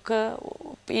നമുക്ക്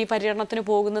ഈ പര്യടനത്തിന്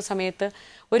പോകുന്ന സമയത്ത്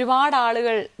ഒരുപാട്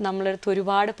ആളുകൾ നമ്മളടുത്ത്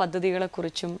ഒരുപാട്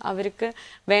പദ്ധതികളെക്കുറിച്ചും അവർക്ക്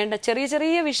വേണ്ട ചെറിയ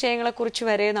ചെറിയ വിഷയങ്ങളെക്കുറിച്ച്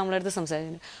വരെ നമ്മളടുത്ത്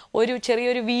സംസാരിച്ചിട്ടുണ്ട്.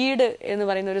 ചെറിയൊരു വീട് എന്ന്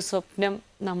പറയുന്ന ഒരു സ്വപ്നം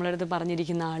നമ്മളടുത്ത്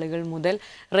പറഞ്ഞിരിക്കുന്ന ആളുകൾ മുതൽ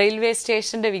റെയിൽവേ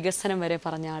സ്റ്റേഷൻ്റെ വികസനം വരെ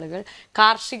പറഞ്ഞ ആളുകൾ,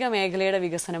 കാർഷിക മേഖലയുടെ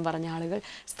വികസനം പറഞ്ഞ ആളുകൾ,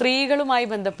 സ്ത്രീകളുമായി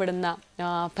ബന്ധപ്പെടുന്ന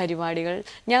പരിപാടികൾ,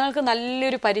 ഞങ്ങൾക്ക്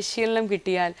നല്ലൊരു പരിശീലനം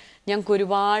കിട്ടിയാൽ ഞങ്ങൾക്ക്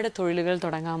ഒരുപാട് തൊഴിലുകൾ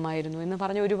തുടങ്ങാമായിരുന്നു എന്ന്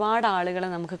പറഞ്ഞ ഒരുപാട് ആളുകളെ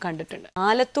നമുക്ക് കണ്ടിട്ടുണ്ട്.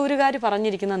 ആലത്തൂരുകാർ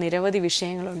പറഞ്ഞിരിക്കുന്ന നിരവധി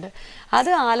വിഷയങ്ങളുണ്ട്.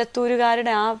 അത്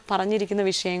ആലത്തൂരുകാരുടെ ആ പറഞ്ഞിരിക്കുന്ന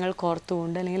വിഷയങ്ങൾ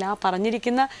കോർത്തുകൊണ്ട് അല്ലെങ്കിൽ ആ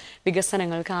പറഞ്ഞിരിക്കുന്ന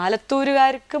വികസനങ്ങൾക്ക്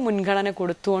ആലത്തൂരുകാർക്ക് മുൻഗണന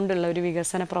കൊടുത്തുകൊണ്ടുള്ള ഒരു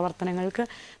വികസന പ്രവർത്തനങ്ങൾക്ക്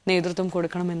നേതൃത്വം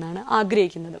കൊടുക്കണമെന്നാണ്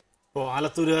ആഗ്രഹിക്കുന്നത്. ഇപ്പോൾ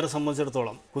ആലത്തൂരുകാരെ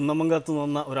സംബന്ധിച്ചിടത്തോളം കുന്നമംഗലത്ത്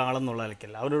നിന്ന ഒരാളെന്നുള്ള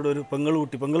നിലയ്ക്കല്ല, അവരുടെ ഒരു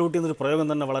പെങ്ങളുട്ടി എന്നൊരു പ്രയോഗം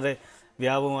തന്നെ വളരെ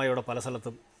വ്യാപകമായി അവിടെ പല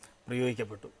സ്ഥലത്തും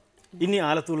പ്രയോഗിക്കപ്പെട്ടു. ഇനി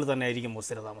ആലത്തൂരിൽ തന്നെ ആയിരിക്കും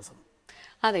സ്ഥിരതാമസം?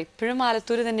 അതെ, ഇപ്പോഴും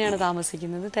ആലത്തൂർ തന്നെയാണ്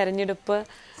താമസിക്കുന്നത്. തെരഞ്ഞെടുപ്പ്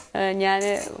ഞാൻ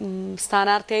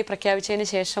സ്ഥാനാർത്ഥിയായി പ്രഖ്യാപിച്ചതിന്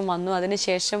ശേഷം വന്നു.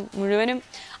 അതിനുശേഷം മുഴുവനും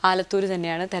ആലത്തൂർ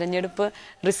തന്നെയാണ്. തെരഞ്ഞെടുപ്പ്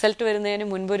റിസൾട്ട് വരുന്നതിന്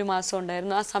മുൻപ് ഒരു മാസം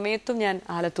ഉണ്ടായിരുന്നു. ആ സമയത്തും ഞാൻ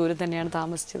ആലത്തൂർ തന്നെയാണ്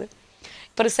താമസിച്ചത്.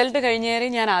 ഇപ്പോൾ റിസൾട്ട് കഴിഞ്ഞേറെ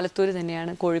ഞാൻ ആലത്തൂർ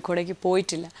തന്നെയാണ്, കോഴിക്കോടേക്ക്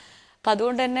പോയിട്ടില്ല. അപ്പം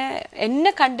അതുകൊണ്ട് തന്നെ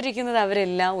എന്നെ കണ്ടിരിക്കുന്നത്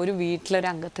അവരെല്ലാം ഒരു വീട്ടിലൊരു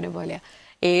അംഗത്തിന് പോലെയാണ്.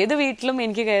 ഏത് വീട്ടിലും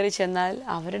എനിക്ക് കയറി ചെന്നാൽ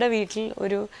അവരുടെ വീട്ടിൽ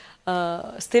ഒരു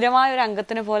സ്ഥിരമായ ഒരു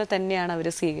അംഗത്തിനെ പോലെ തന്നെയാണ് അവർ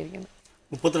സ്വീകരിക്കുന്നത്.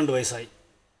 32 വയസ്സായി.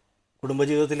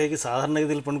 കുടുംബജീവിതത്തിലേക്ക്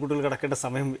സാധാരണഗതിയിൽ പെൺകുട്ടികൾ കിടക്കേണ്ട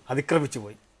സമയം അതിക്രമിച്ചു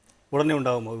പോയി. ഉടനെ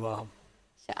ഉണ്ടാകുമോ വിവാഹം?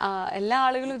 എല്ലാ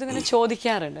ആളുകളും ഇതിങ്ങനെ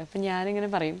ചോദിക്കാറുണ്ട്. അപ്പം ഞാനിങ്ങനെ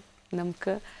പറയും,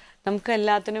 നമുക്ക്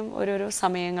എല്ലാത്തിനും ഓരോരോ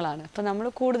സമയങ്ങളാണ്. അപ്പം നമ്മൾ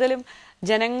കൂടുതലും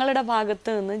ജനങ്ങളുടെ ഭാഗത്ത്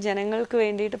നിന്ന് ജനങ്ങൾക്ക്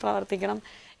വേണ്ടിയിട്ട് പ്രവർത്തിക്കണം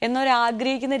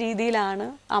എന്നൊരാഗ്രഹിക്കുന്ന രീതിയിലാണ്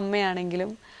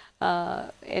അമ്മയാണെങ്കിലും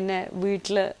എന്നെ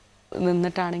വീട്ടിൽ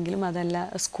നിന്നിട്ടാണെങ്കിലും അതല്ല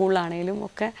സ്കൂളിലാണെങ്കിലും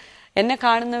ഒക്കെ എന്നെ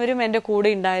കാണുന്നവരും എൻ്റെ കൂടെ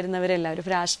ഉണ്ടായിരുന്നവരെല്ലാവരും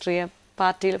രാഷ്ട്രീയ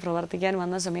പാർട്ടിയിൽ പ്രവർത്തിക്കാൻ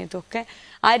വന്ന സമയത്തൊക്കെ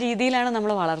ആ രീതിയിലാണ്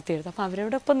നമ്മൾ വളർത്തിയെടുത്തത്. അപ്പം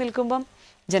അവരോടൊപ്പം നിൽക്കുമ്പം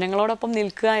ജനങ്ങളോടൊപ്പം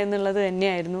നിൽക്കുക എന്നുള്ളത്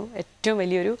തന്നെയായിരുന്നു ഏറ്റവും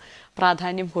വലിയൊരു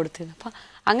പ്രാധാന്യം കൊടുത്തിരുന്നത്. അപ്പം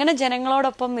അങ്ങനെ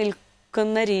ജനങ്ങളോടൊപ്പം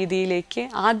നിൽക്കുന്ന രീതിയിലേക്ക്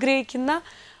ആഗ്രഹിക്കുന്ന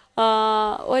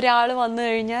ഒരാൾ വന്നു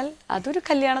കഴിഞ്ഞാൽ അതൊരു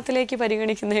കല്യാണത്തിലേക്ക്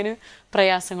പരിഗണിക്കുന്നതിന്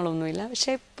പ്രയാസങ്ങളൊന്നുമില്ല.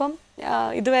 പക്ഷെ ഇപ്പം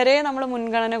ഇതുവരെ നമ്മൾ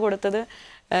മുൻഗണന കൊടുത്തത്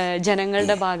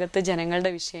ജനങ്ങളുടെ ഭാഗത്ത്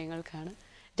ജനങ്ങളുടെ വിഷയങ്ങൾക്കാണ്.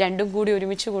 രണ്ടും കൂടി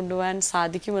ഒരുമിച്ച് കൊണ്ടുപോകാൻ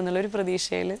സാധിക്കുമെന്നുള്ളൊരു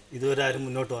പ്രതീക്ഷയിൽ ഇതുവരെ ആരും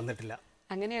മുന്നോട്ട് വന്നിട്ടില്ല.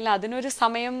 അങ്ങനെയല്ല, അതിനൊരു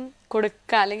സമയം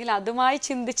കൊടുക്കുക, അല്ലെങ്കിൽ അതുമായി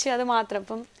ചിന്തിച്ച് അത് മാത്രം.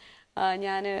 ഇപ്പം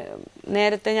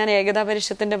നേരത്തെ ഞാൻ ഏകതാ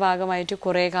പരിഷത്തിൻ്റെ ഭാഗമായിട്ട്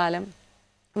കുറേ കാലം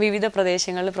വിവിധ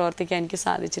പ്രദേശങ്ങളിൽ പ്രവർത്തിക്കാൻ എനിക്ക്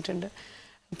സാധിച്ചിട്ടുണ്ട്.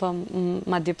 ഇപ്പം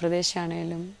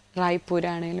മധ്യപ്രദേശാണേലും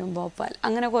റായ്പൂരാണേലും ഭോപ്പാൽ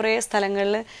അങ്ങനെ കുറേ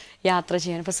സ്ഥലങ്ങളിൽ യാത്ര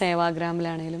ചെയ്യാൻ, ഇപ്പോൾ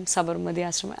സേവാഗ്രാമിലാണേലും സബർമതി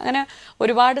ആശ്രമം, അങ്ങനെ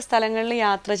ഒരുപാട് സ്ഥലങ്ങളിൽ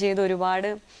യാത്ര ചെയ്ത് ഒരുപാട്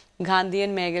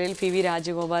ഗാന്ധിയൻ മേഖലയിൽ PV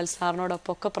രാജഗോപാൽ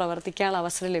സാറിനോടൊപ്പമൊക്കെ പ്രവർത്തിക്കാനുള്ള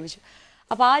അവസരം ലഭിച്ചു.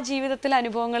 അപ്പോൾ ആ ജീവിതത്തിലെ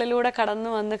അനുഭവങ്ങളിലൂടെ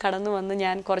കടന്നു വന്ന്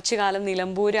ഞാൻ കുറച്ചു കാലം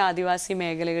നിലമ്പൂർ ആദിവാസി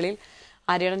മേഖലകളിൽ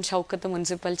ആര്യടൻ ഷൗക്കത്ത്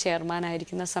മുനിസിപ്പൽ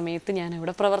ചെയർമാനായിരിക്കുന്ന സമയത്ത് ഞാൻ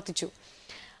അവിടെ പ്രവർത്തിച്ചു.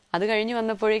 അത് കഴിഞ്ഞ്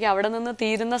വന്നപ്പോഴേക്കും അവിടെ നിന്ന്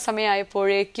തീരുന്ന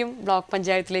സമയമായപ്പോഴേക്കും ബ്ലോക്ക്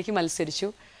പഞ്ചായത്തിലേക്ക് മത്സരിച്ചു.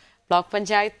 ബ്ലോക്ക്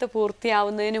പഞ്ചായത്ത്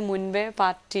പൂർത്തിയാവുന്നതിന് മുൻപേ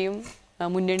പാർട്ടിയും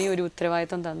മുന്നണിയും ഒരു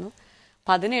ഉത്തരവാദിത്വം തന്നു.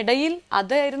 അപ്പം അതിനിടയിൽ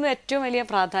അതായിരുന്നു ഏറ്റവും വലിയ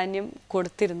പ്രാധാന്യം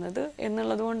കൊടുത്തിരുന്നത്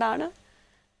എന്നുള്ളത് കൊണ്ടാണ്.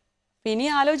 ഇനി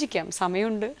ആലോചിക്കാം,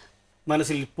 സമയമുണ്ട്.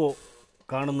 മനസ്സിൽ ഇപ്പോൾ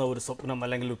കാണുന്ന ഒരു സ്വപ്നം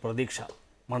അല്ലെങ്കിൽ ഒരു പ്രതീക്ഷ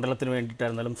മണ്ഡലത്തിന്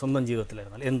വേണ്ടിയിട്ടായിരുന്നാലും സ്വന്തം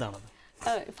ജീവിതത്തിലായിരുന്നാലും എന്താണത്?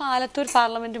 ഇപ്പം ആലത്തൂർ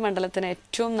പാർലമെൻറ്റ് മണ്ഡലത്തിന്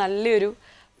ഏറ്റവും നല്ലൊരു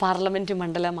പാർലമെൻറ്റ്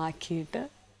മണ്ഡലമാക്കിയിട്ട്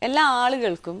എല്ലാ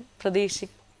ആളുകൾക്കും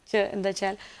പ്രതീക്ഷിച്ച് എന്താ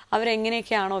വെച്ചാൽ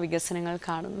അവരെങ്ങനെയൊക്കെയാണോ വികസനങ്ങൾ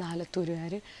കാണുന്നത്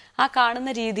ആലത്തൂരുകാർ, ആ കാണുന്ന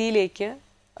രീതിയിലേക്ക്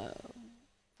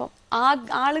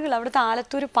ആളുകൾ അവിടുത്തെ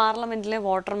ആലത്തൂർ പാർലമെൻറ്റിലെ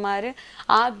വോട്ടർമാർ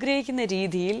ആഗ്രഹിക്കുന്ന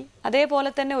രീതിയിൽ അതേപോലെ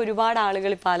തന്നെ ഒരുപാട്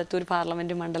ആളുകൾ ഇപ്പോൾ ആലത്തൂർ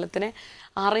പാർലമെൻറ്റ് മണ്ഡലത്തിനെ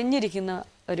അറിഞ്ഞിരിക്കുന്ന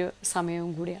ഒരു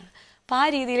സമയവും കൂടിയാണ്. അപ്പോൾ ആ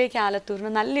രീതിയിലേക്ക്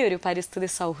ആലത്തൂരിന് നല്ലൊരു പരിസ്ഥിതി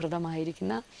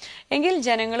സൗഹൃദമായിരിക്കുന്ന എങ്കിൽ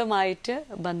ജനങ്ങളുമായിട്ട്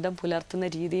ബന്ധം പുലർത്തുന്ന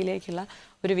രീതിയിലേക്കുള്ള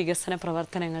ഒരു വികസന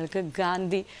പ്രവർത്തനങ്ങൾക്ക്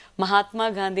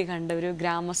മഹാത്മാഗാന്ധി കണ്ട ഒരു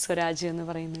ഗ്രാമസ്വരാജ് എന്ന്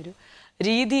പറയുന്നൊരു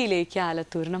രീതിയിലേക്ക്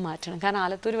ആലത്തൂരിനെ മാറ്റണം. കാരണം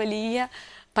ആലത്തൂർ വലിയ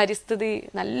പരിസ്ഥിതി,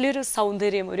 നല്ലൊരു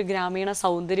സൗന്ദര്യം, ഒരു ഗ്രാമീണ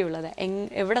സൗന്ദര്യമുള്ളത്.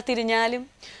 എവിടെ തിരിഞ്ഞാലും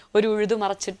ഒരു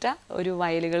ഉഴുതുമറച്ചിട്ട ഒരു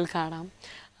വയലുകൾ കാണാം,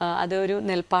 അതൊരു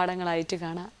നെൽപ്പാടങ്ങളായിട്ട്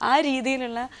കാണാം. ആ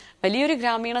രീതിയിലുള്ള വലിയൊരു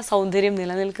ഗ്രാമീണ സൗന്ദര്യം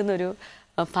നിലനിൽക്കുന്ന ഒരു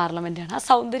പാർലമെൻറ്റാണ്. ആ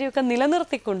സൗന്ദര്യമൊക്കെ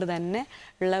നിലനിർത്തിക്കൊണ്ട് തന്നെ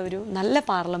ഉള്ള ഒരു നല്ല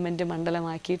പാർലമെൻറ്റ്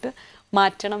മണ്ഡലമാക്കിയിട്ട്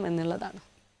മാറ്റണം എന്നുള്ളതാണ്.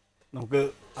 നമുക്ക്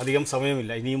അധികം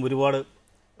സമയമില്ല, ഇനിയും ഒരുപാട്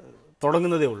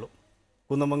തുടങ്ങുന്നതേ ഉള്ളൂ.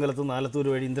 കുന്നമംഗലത്ത് നിന്ന് ആലത്തൂർ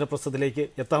വഴി ഇന്ദ്രപ്രസ്ഥത്തിലേക്ക്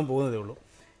എത്താൻ പോകുന്നതേ ഉള്ളൂ.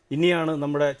 ഇനിയാണ്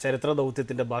നമ്മുടെ ചരിത്ര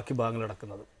ദൗത്യത്തിൻ്റെ ബാക്കി ഭാഗങ്ങൾ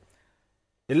നടക്കുന്നത്.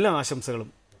 എല്ലാ ആശംസകളും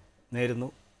നേരുന്നു.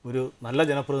 ഒരു നല്ല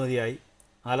ജനപ്രതിനിധിയായി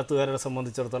ആലത്തുകാരെ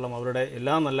സംബന്ധിച്ചിടത്തോളം അവരുടെ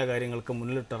എല്ലാ നല്ല കാര്യങ്ങൾക്കും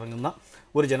മുന്നിലിട്ടിറങ്ങുന്ന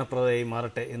ഒരു ജനപ്രതിനിധിയായി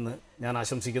മാറട്ടെ എന്ന് ഞാൻ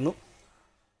ആശംസിക്കുന്നു.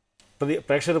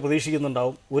 പ്രേക്ഷകർ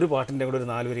പ്രതീക്ഷിക്കുന്നുണ്ടാവും ഒരു പാട്ടിൻ്റെ കൂടെ ഒരു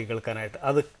 4 വരി കേൾക്കാനായിട്ട്.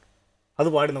 അത്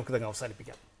പാടി നമുക്ക് ഇതങ്ങ്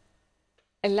അവസാനിപ്പിക്കാം.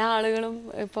 എല്ലാ ആളുകളും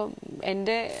ഇപ്പം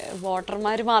എൻ്റെ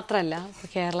വോട്ടർമാർ മാത്രമല്ല,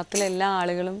 കേരളത്തിലെ എല്ലാ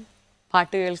ആളുകളും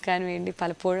പാട്ട് കേൾക്കാൻ വേണ്ടി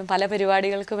പലപ്പോഴും പല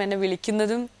പരിപാടികൾക്കും എന്നെ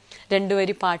വിളിക്കുന്നതും 2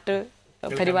 വരി പാട്ട്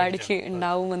പരിപാടിക്ക്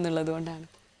ഉണ്ടാവുമെന്നുള്ളത് കൊണ്ടാണ്.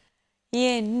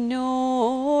 എന്നോടെന്തിനി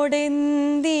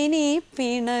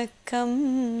പിണക്കം,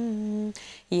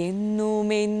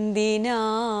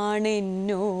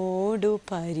 എന്നുമെന്തിനാണെന്നോടു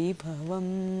പരിഭവം,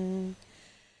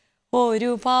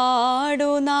 ഒരുപാടു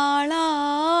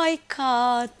നാളായി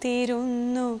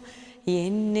കാത്തിരുന്നു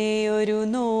എന്നെ ഒരു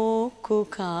നോക്കു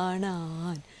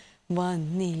കാണാൻ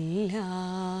വന്നില്ല.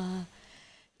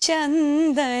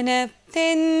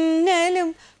 ചന്ദനത്തെന്നലും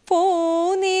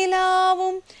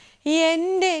പൂനിലാവും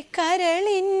എൻ്റെ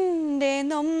കരളിൻ്റെ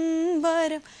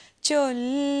നൊമ്പരം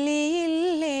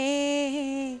ചൊല്ലിയില്ല.